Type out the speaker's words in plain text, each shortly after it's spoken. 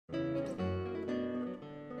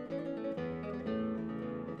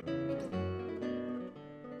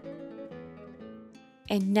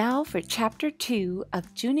And now for Chapter 2 of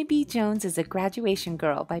Junie B. Jones is a Graduation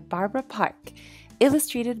Girl by Barbara Park,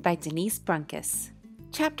 illustrated by Denise Brunkus.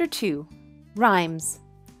 Chapter 2, Rhymes.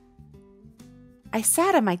 I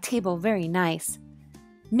sat at my table very nice.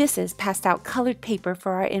 Mrs. passed out colored paper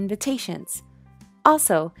for our invitations.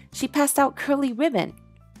 Also, she passed out curly ribbon,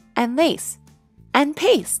 and lace, and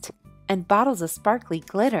paste, and bottles of sparkly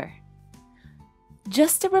glitter.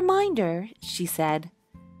 Just a reminder, she said.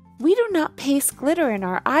 We do not paste glitter in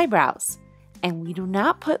our eyebrows, and we do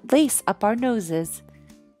not put lace up our noses.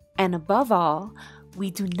 And above all,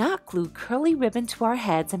 we do not glue curly ribbon to our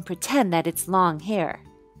heads and pretend that it's long hair.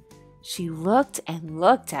 She looked and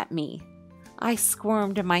looked at me. I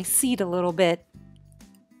squirmed in my seat a little bit.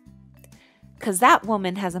 'Cause that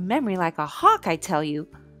woman has a memory like a hawk, I tell you.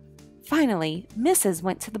 Finally, Mrs.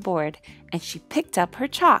 went to the board, and she picked up her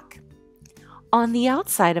chalk. On the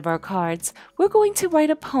outside of our cards, we're going to write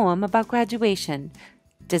a poem about graduation.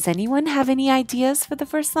 Does anyone have any ideas for the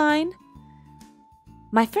first line?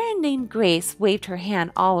 My friend named Grace waved her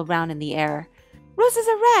hand all around in the air. Roses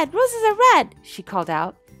are red! Roses are red! She called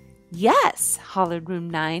out. Yes, hollered room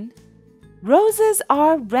 9. Roses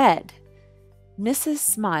are red. Mrs.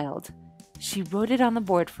 smiled. She wrote it on the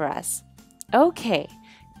board for us. Okay,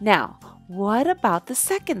 now, what about the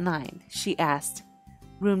second line? She asked.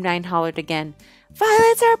 Room 9 hollered again,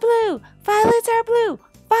 Violets are blue! Violets are blue!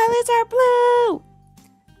 Violets are blue!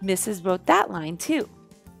 Mrs. wrote that line too.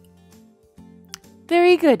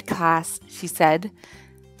 Very good, class, she said.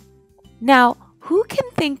 Now, who can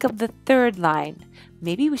think of the third line?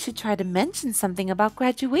 Maybe we should try to mention something about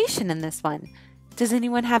graduation in this one. Does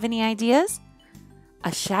anyone have any ideas?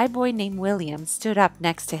 A shy boy named William stood up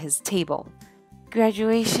next to his table.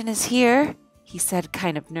 Graduation is here, he said,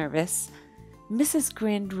 kind of nervous. Mrs.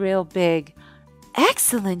 grinned real big.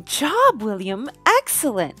 Excellent job, William,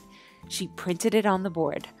 excellent! She printed it on the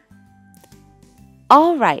board.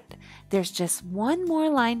 All right, there's just one more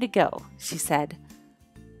line to go, she said.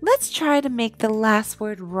 Let's try to make the last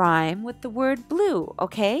word rhyme with the word blue,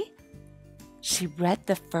 okay? She read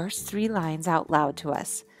the first 3 lines out loud to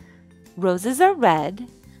us. Roses are red,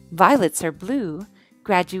 violets are blue,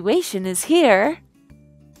 graduation is here.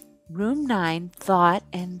 Room 9 thought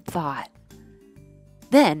and thought.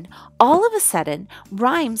 Then, all of a sudden,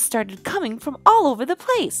 rhymes started coming from all over the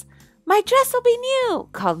place. My dress will be new,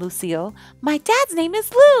 called Lucille. My dad's name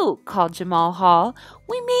is Lou, called Jamal Hall.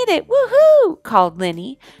 We made it, woohoo, called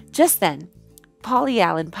Linny. Just then, Polly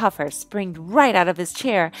Allen Puffer springed right out of his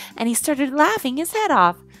chair, and he started laughing his head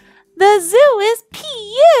off. The zoo is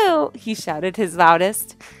P.U., he shouted his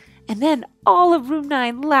loudest. And then all of room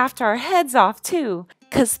 9 laughed our heads off, too,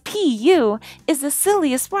 'cause P.U. is the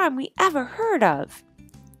silliest rhyme we ever heard of.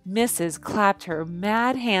 Mrs. clapped her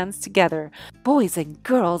mad hands together. Boys and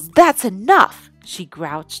girls, that's enough, she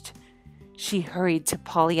grouched. She hurried to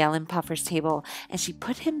Polly Allen Puffer's table, and she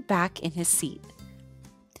put him back in his seat.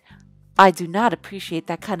 I do not appreciate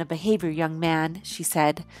that kind of behavior, young man, she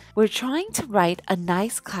said. We're trying to write a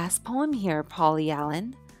nice class poem here, Polly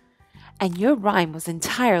Allen. And your rhyme was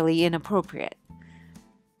entirely inappropriate.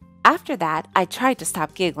 After that, I tried to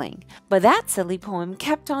stop giggling, but that silly poem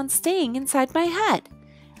kept on staying inside my head.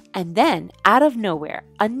 And then, out of nowhere,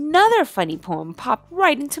 another funny poem popped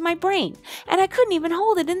right into my brain, and I couldn't even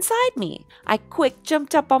hold it inside me. I quick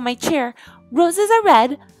jumped up on my chair. Roses are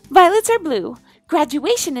red, violets are blue,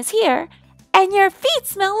 graduation is here, and your feet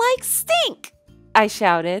smell like stink, I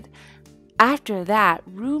shouted. After that,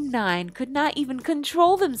 room 9 could not even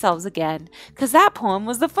control themselves again, 'cause that poem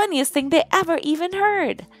was the funniest thing they ever even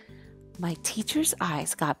heard. My teacher's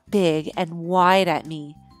eyes got big and wide at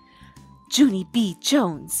me. Junie B.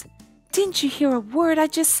 Jones, didn't you hear a word I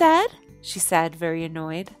just said? She said, very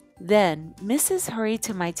annoyed. Then Mrs. hurried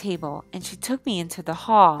to my table, and she took me into the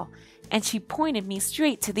hall, and she pointed me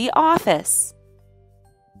straight to the office.